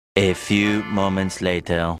A few moments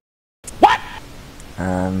later.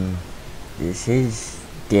 This is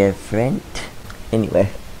different. Anyway,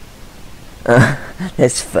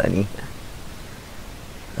 that's funny.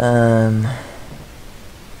 Fuck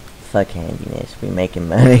handiness. We making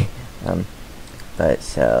money. But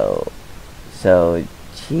so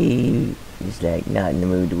she is like not in the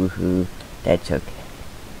mood to woohoo. That's okay.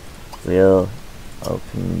 We'll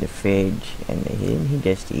open the fridge and he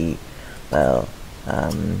just eat. Well,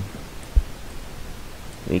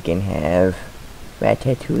 we can have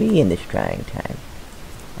ratatouille in this trying time.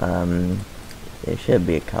 There should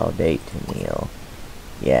be a call date to meal.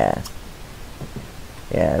 Yeah,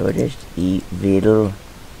 we'll just eat Viddle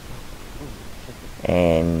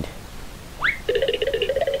and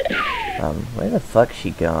where the fuck's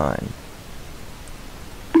she gone?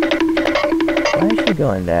 Why is she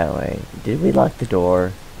going that way? Did we lock the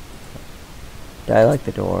door? Did I lock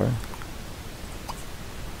the door?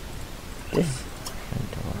 This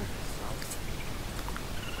door.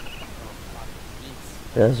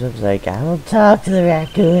 Joseph's like, I will talk to the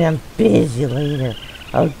raccoon, I'm busy later.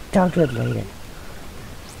 I'll talk to it later.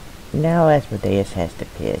 Now Asmodeus has to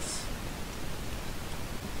piss.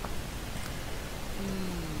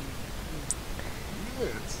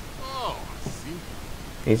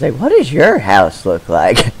 He's like, what does your house look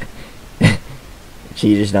like?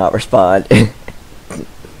 She does not respond.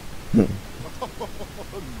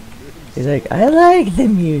 He's like, I like the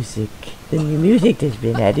music. The new music has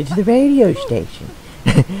been added to the radio station.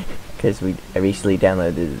 Because I recently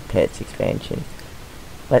downloaded the Pets expansion.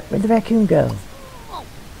 But where'd the raccoon go?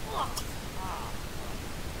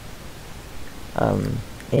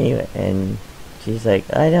 Anyway, and she's like,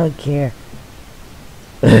 I don't care.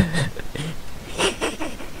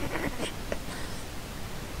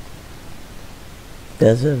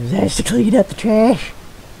 Beelzebub has to clean up the trash.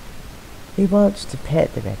 He wants to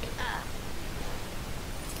pet the raccoon.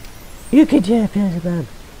 You can do it, Beelzebub.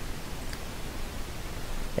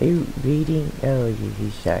 Are you reading? Oh,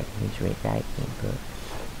 he's sorry. He's writing books.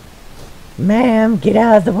 Ma'am, get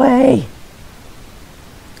out of the way!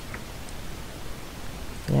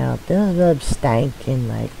 Now, Beelzebub's stinking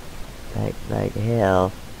like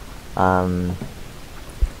hell.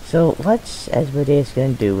 So what's Asmodeus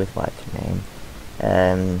gonna do with what's her name?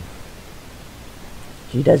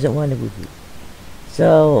 She doesn't want to.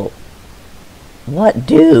 So, what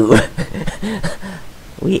do?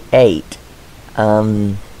 We ate.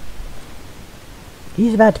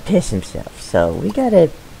 He's about to piss himself, so we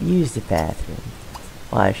gotta use the bathroom.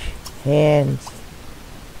 Wash hands.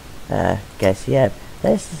 Guess, yeah.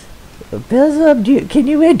 Let's. Beelzebub, can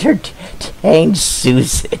you entertain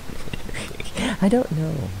Susan? I don't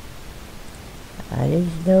know. I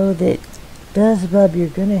just know that Beelzebub, you're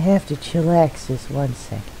gonna have to chillax this 1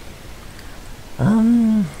 second.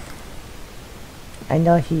 I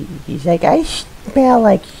know he's like, I smell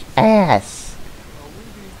like ass.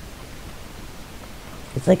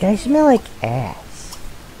 It's like, I smell like ass.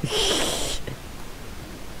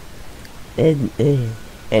 and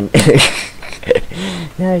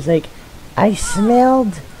now he's like, I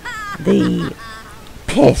smelled the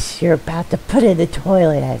piss you're about to put in the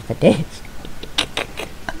toilet, Asmodeus.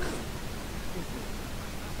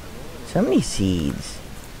 So many seeds.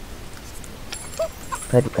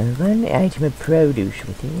 Put one item of produce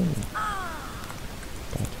within.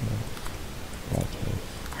 That is,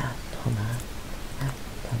 tomato,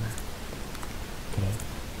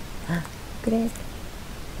 great.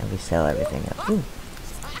 And we sell everything else. Ooh.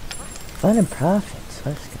 Fun and profits,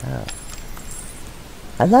 let's go.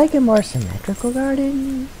 I like a more symmetrical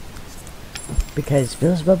garden. Because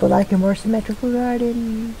Beelzebub would like a more symmetrical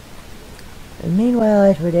garden. And meanwhile,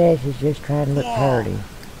 Asmodeus is just trying to look pretty.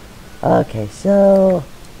 Okay, so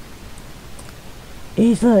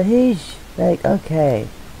he's like, okay,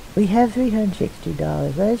 we have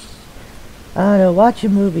 $360. Let's, I don't know, watch a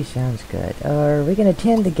movie sounds good. Or we can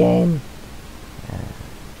attend the game.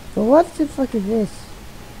 But what the fuck is this?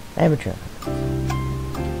 Amateur.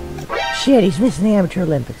 Shit, he's missing the Amateur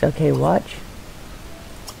Olympics. Okay, watch.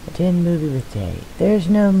 Attend movie with Dave. There's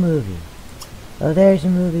no movie. Oh, there's a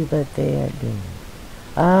movie, but they aren't doing it.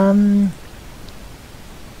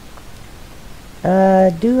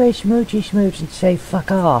 Do a smoochy smooch and say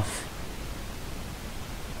fuck off.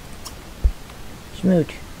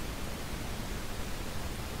 Smooch.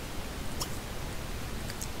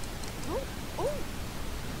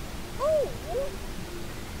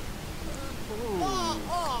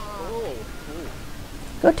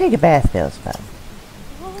 Go take a bath, Beelzebub.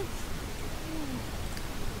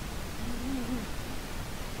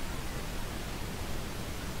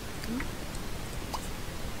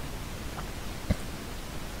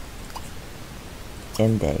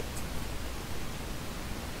 end day.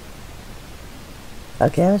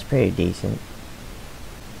 Okay, that was pretty decent.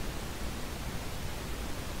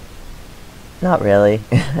 Not really.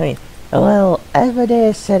 I mean, well,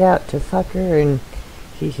 Asmodeus set out to fuck her and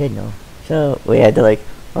she said no. So we had to like,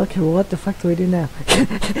 okay, well what the fuck do we do now?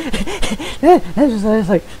 I was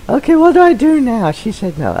like, okay, what do I do now? She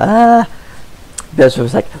said no. Beelzebub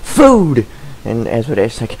was like, food! And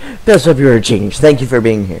Asmodeus was like, Beelzebub, you're a genius. Thank you for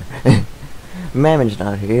being here. Mammon's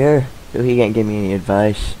not here, so he can't give me any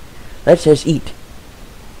advice. Let's just eat.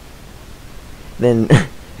 Then,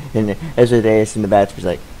 and Asmodeus in the bathroom was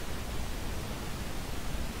like,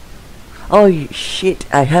 oh shit,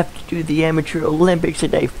 I have to do the Amateur Olympics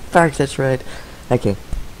today. Fuck, that's right. Okay.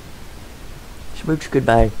 Smooch,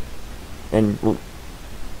 goodbye. And we'll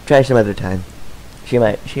try some other time. She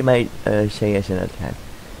might say yes another time.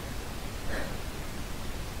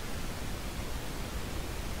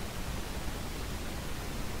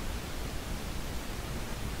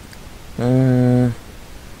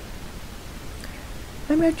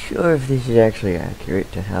 I'm not sure if this is actually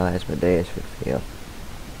accurate to how Asmodeus would feel.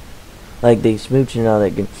 Like the smooch and all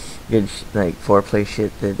that good like foreplay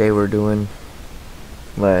shit that they were doing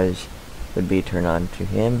would be turned on to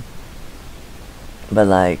him. But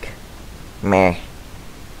like, meh.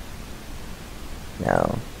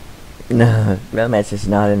 No, romance is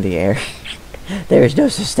not in the air. There is no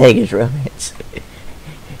such thing as romance.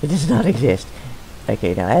 It does not exist.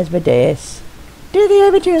 Okay, now Asmodeus, do the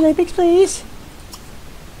Amateur Olympics, please.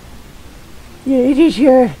 It is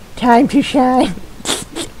your time to shine.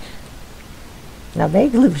 Now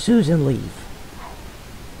make Susan leave.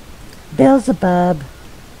 Beelzebub.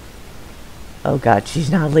 Oh god,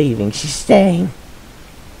 she's not leaving. She's staying.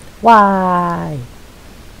 Why?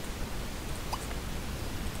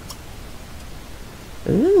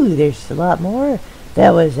 Ooh, there's a lot more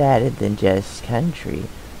that was added than just country.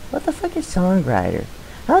 What the fuck is songwriter?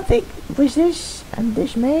 I don't think, was this,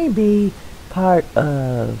 this may be part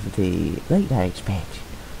of the late night expansion.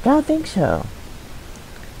 I don't think so.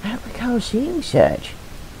 I don't recall seeing such.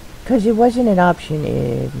 Because it wasn't an option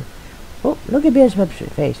in... Oh, look at Beelzebub's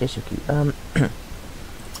face, that's so cute.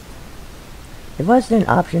 It wasn't an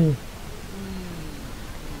option...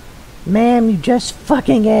 Ma'am, you just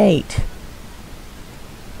fucking ate!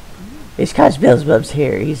 It's cause Beelzebub's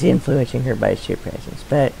here. He's influencing her by his sheer presence.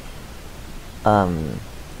 But,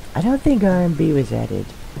 I don't think R&B was added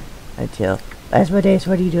until... Asmodeus,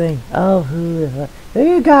 what are you doing? Oh, who are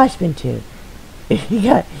you gossiping to? he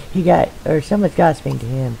got, or someone's gossiping to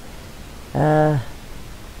him.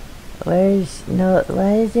 Why is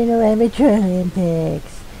there no Amateur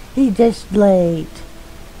Olympics? He's just late.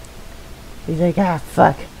 He's like, ah,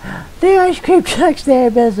 fuck. The ice cream truck's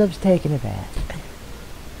there, Beelzebub's taking a bath.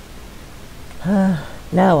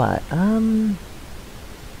 Now what?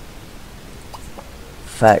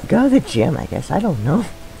 Fuck, go to the gym, I guess. I don't know.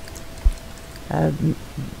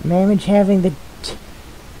 Mammon's having the...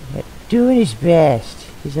 doing his best.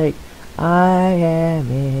 He's like, I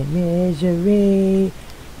am in misery,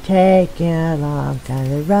 taking a long time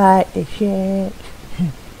to write the shit.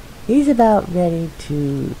 He's about ready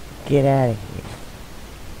to get out of here.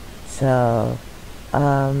 So,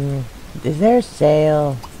 is there a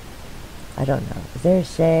sale? I don't know. Is there a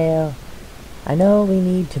sale? I know we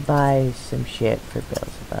need to buy some shit for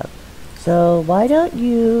Beelzebub. So, why don't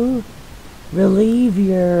you relieve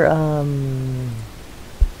your,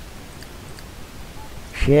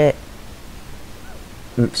 shit.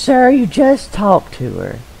 Sir, you just talked to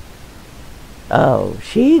her. Oh,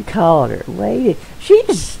 she called her. Wait,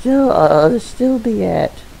 she'd still be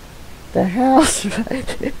at the house,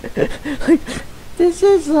 right? Like, this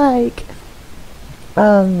is like,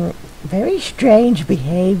 very strange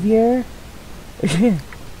behavior.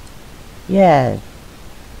 Yeah,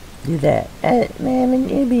 do that. Man,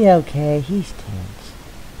 it'll be okay. He's tense.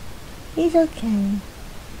 He's okay.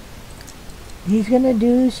 He's gonna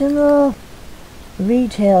do some little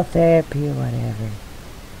retail therapy or whatever.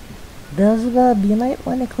 Beelzebub, you might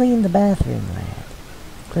want to clean the bathroom, lad.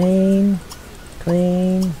 Clean.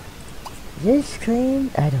 Is this clean?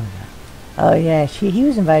 I don't know. Oh yeah, he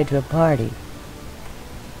was invited to a party.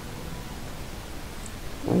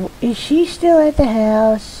 Is she still at the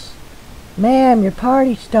house? Ma'am, your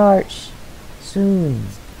party starts soon.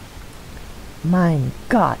 Mein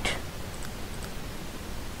Gott.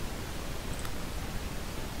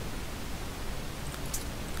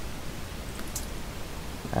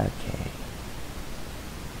 Okay.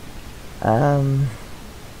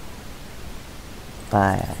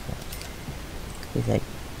 Bye. He's like,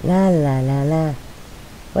 la la la la.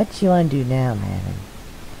 What you want to do now, man?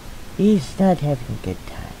 He's not having a good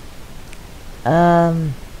time.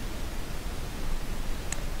 Worry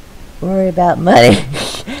about money.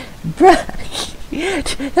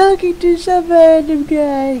 Bruh, talking to some random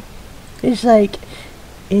guy. It's like,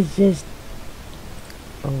 it's just,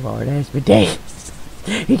 oh Lord, Asmodeus.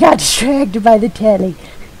 He got distracted by the telly.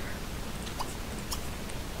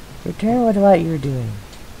 Return to what you were doing.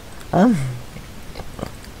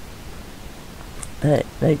 But,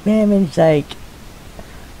 like, Mammon's like,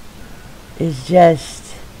 is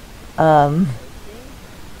just, Mammon's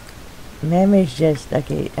just,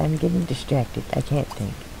 okay, I'm getting distracted. I can't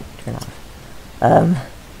think. Turn off.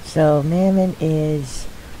 So Mammon is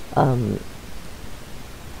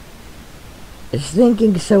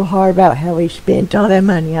thinking so hard about how he spent all that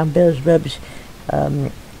money on Beelzebub's,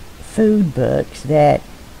 food books that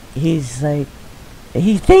he's like,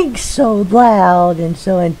 he thinks so loud and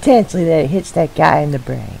so intensely that it hits that guy in the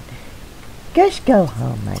brain. Just go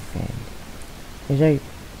home, my friend. He's like,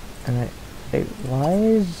 why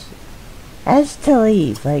is... As to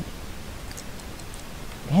leave, like,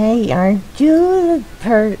 hey, aren't you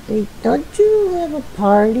the don't you have a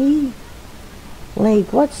party?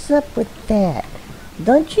 Like, what's up with that?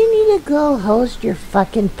 Don't you need to go host your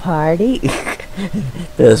fucking party?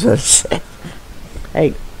 That's what I said.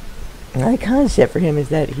 Like, my concept for him is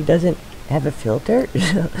that he doesn't have a filter.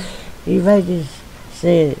 He might just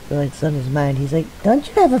say what's on his mind. He's like, don't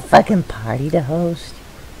you have a fucking party to host?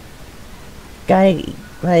 Guy,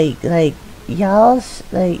 like, y'all,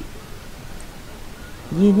 like,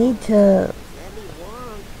 you need to...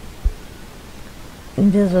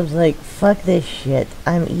 And this was like, fuck this shit.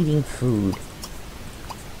 I'm eating food.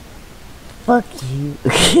 Fuck you.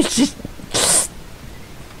 It's just...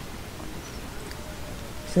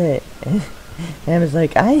 So, and I was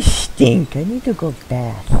like, I stink. I need to go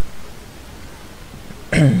bath.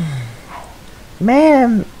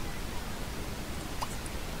 Ma'am,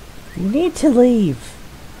 you need to leave.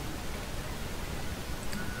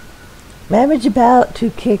 Mammon's about to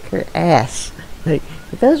kick her ass. Like,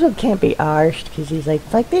 Beelzebub can't be arsed because he's like,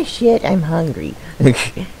 fuck this shit, I'm hungry.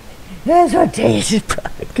 That's what Days is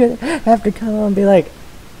probably gonna have to come on and be like,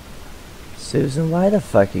 Susan, why the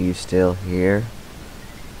fuck are you still here?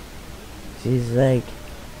 she's like,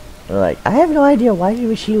 I have no idea why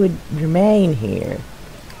she would remain here.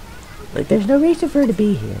 Like, there's no reason for her to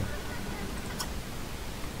be here.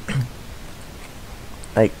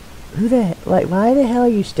 Like, who the, like, why the hell are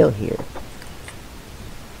you still here?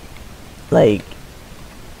 Like,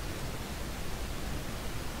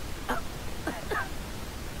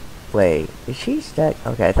 wait, is she stuck?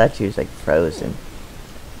 Okay, I thought she was like frozen.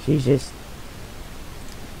 She's just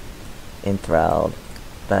enthralled,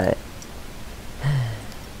 but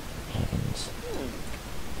heavens.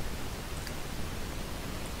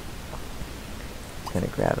 Gonna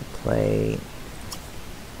grab a plate.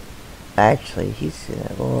 Actually, he's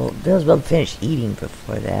gonna, well, Beelzebub finished eating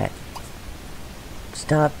before that.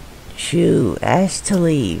 Stop. Shoo, ask to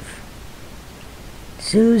leave.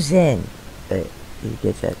 Susan. He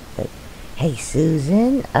gets that. Hey,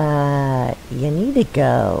 Susan, you need to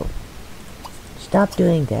go. Stop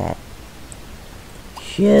doing that.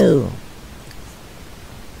 Shoo.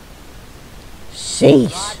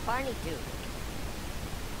 Cease.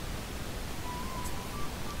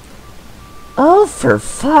 Oh, for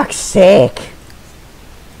fuck's sake.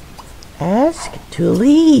 Ask to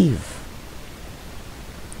leave.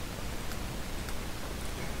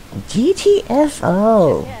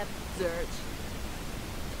 GTFO.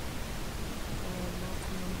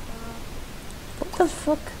 What the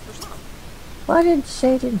fuck? Why did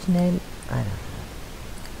Satan's name? I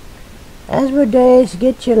don't know. Asmodeus,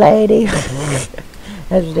 get your lady.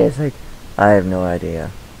 Asmodeus like, I have no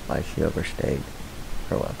idea why she overstayed.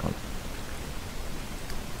 You're welcome.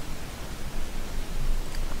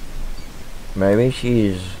 Maybe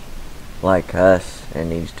she's like us and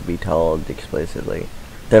needs to be told explicitly.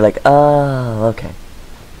 They're like, oh, okay.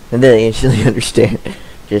 And then they instantly understand.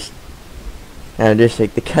 Just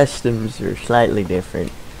like the customs are slightly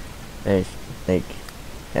different. It's like,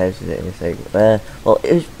 it's like, well,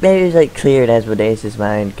 maybe it was like clear in Asmodeus'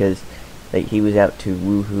 mind because like he was out to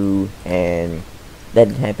woohoo and that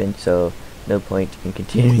didn't happen, so no point in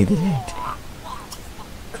continuing the date.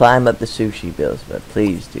 Climb up the sushi bills, but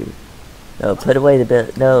please do. No, put away the bill.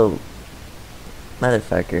 No,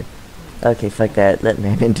 motherfucker. Okay, fuck that. Let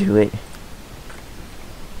Mammon do it.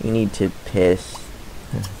 You need to piss.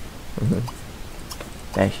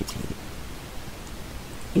 Bash your teeth.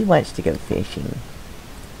 He wants to go fishing.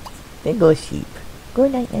 Then go sleep. Go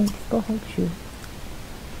night night. Go home shoe.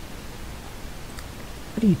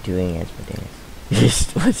 What are you doing,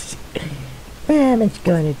 Asmodeus? Mammon's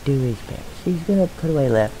gonna do his best. He's gonna put away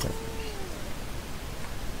leftovers.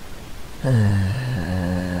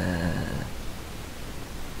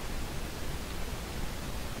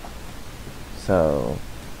 So,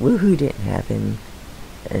 woohoo didn't happen.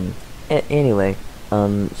 And anyway,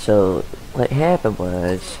 so what happened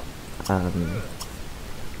was,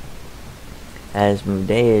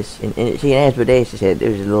 Asmodeus, and see, Asmodeus said,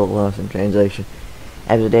 there was a little loss in translation.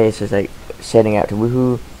 Asmodeus was like setting out to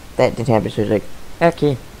woohoo. That didn't happen, so he's like,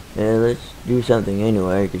 okay, let's do something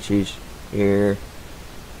anyway, because she's here.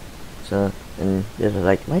 So, and this was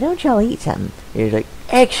like, why don't y'all eat something? He was like,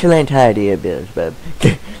 excellent idea, Beelzebub.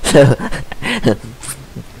 So,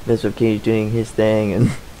 Beelzebub keeps doing his thing,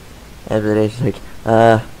 and Asmodeus is like,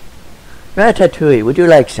 Ratatouille, would you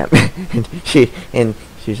like some? and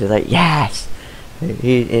she's just like, yes. And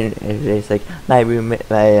it's like, my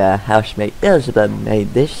housemate Beelzebub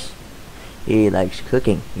made this. He likes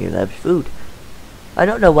cooking. He loves food. I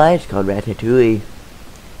don't know why it's called ratatouille.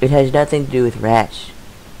 It has nothing to do with rats.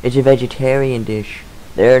 It's a vegetarian dish.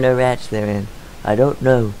 There are no rats therein. I don't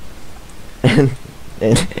know. and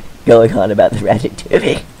going on about the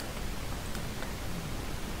ratatouille.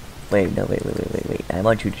 Wait. I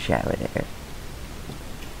want you to shower there.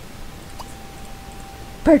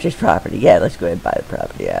 Purchase property. Yeah, let's go ahead and buy the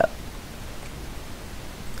property out.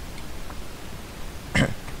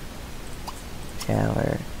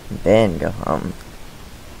 Shower. Then go home.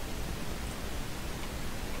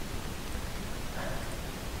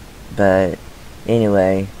 But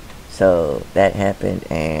anyway, so that happened,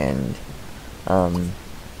 and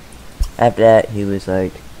after that he was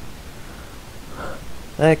like,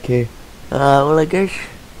 okay, well, I guess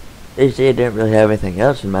they didn't really have anything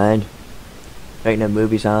else in mind. There ain't no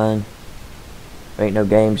movies on. There ain't no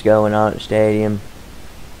games going on at the stadium.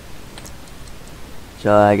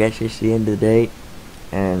 So I guess it's the end of the date.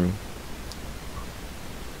 And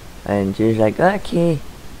she was like, okay.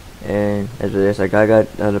 And as it's like, I got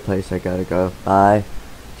another place I gotta go. Bye.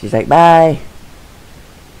 She's like, bye.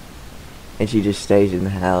 And she just stays in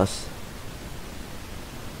the house.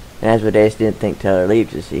 And Asmodeus didn't think to tell her to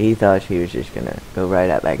leave. He thought she was just gonna go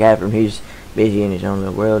right out back after him. He's busy in his own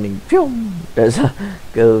little world, and he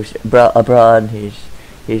goes abroad.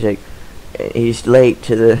 He's like, he's late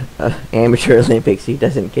to the amateur Olympics. He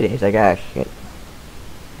doesn't get it. He's like, ah, shit.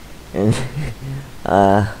 And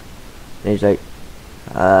he's like,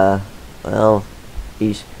 well,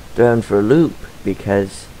 he's thrown for a loop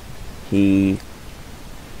because he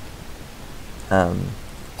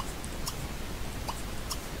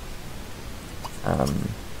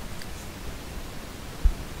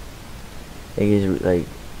his like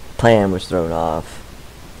plan was thrown off,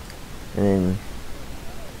 and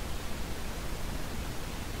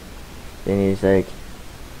then he's like,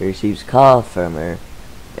 he receives a call from her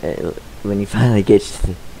when he finally gets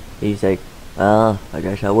to he's like, well, I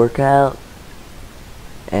guess I'll work out,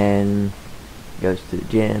 and goes to the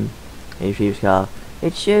gym, and he receives a call.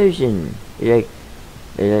 It's Susan. He's like,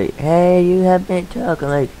 hey, you have been talking,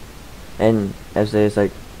 like, and as there's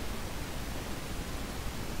like,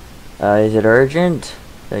 is it urgent?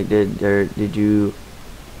 Like, did you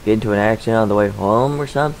get into an accident on the way home or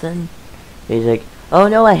something? He's like, oh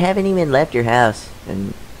no, I haven't even left your house.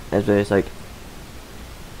 And as there's like,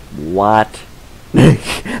 what?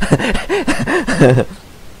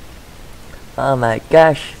 Oh my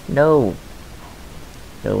gosh, no.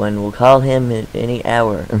 No one will call him at any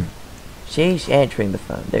hour. She's answering the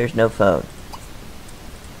phone. There's no phone.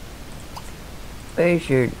 Where's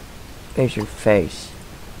your face?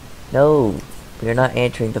 No, you're not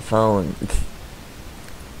answering the phone.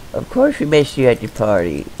 Of course we missed you at your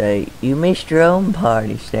party. You missed your own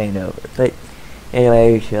party staying over. But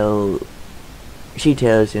anyway, so she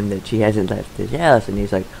tells him that she hasn't left his house, and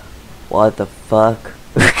he's like, what the fuck?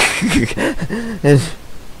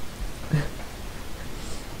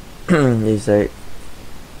 And he's like,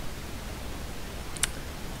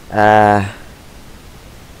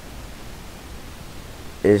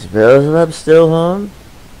 is Beelzebub still home?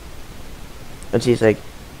 And she's like,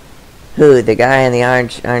 who, the guy in the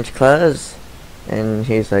orange clothes? And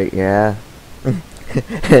he's like, yeah.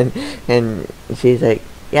 and she's like,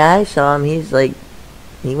 yeah, I saw him. He's like,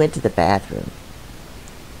 he went to the bathroom.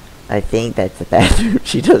 I think that's the bathroom.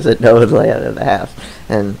 She doesn't know the layout of the house.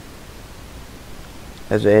 And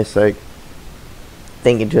as it's like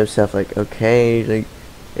thinking to himself, like, okay, like,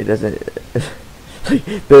 it doesn't.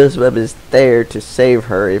 Like, Beelzebub is there to save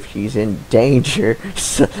her if she's in danger.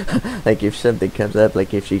 So, like, if something comes up,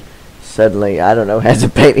 like if she suddenly, I don't know, has a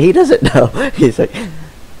baby, he doesn't know. He's like,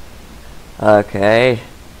 okay.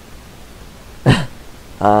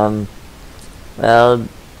 Well,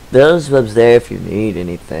 Beelzebub's there if you need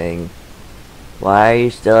anything. Why are you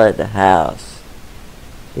still at the house?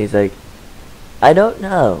 He's like, I don't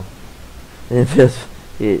know. And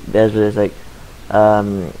Bezos like,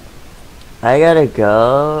 I gotta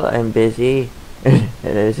go, I'm busy.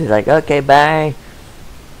 And she's like, okay, bye.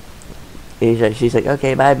 She's like,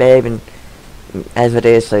 okay, bye, babe. And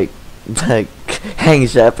Asmodeus like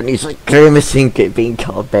hangs up, and he's like grimacing at being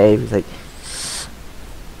called babe. He's like,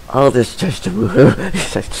 all this just to woo.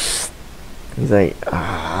 He's like,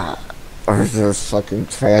 where's this fucking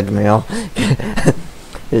treadmill?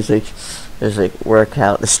 It's like work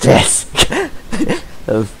out the stress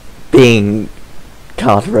of being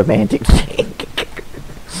called a romantic thing.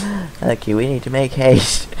 Okay, we need to make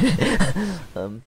haste.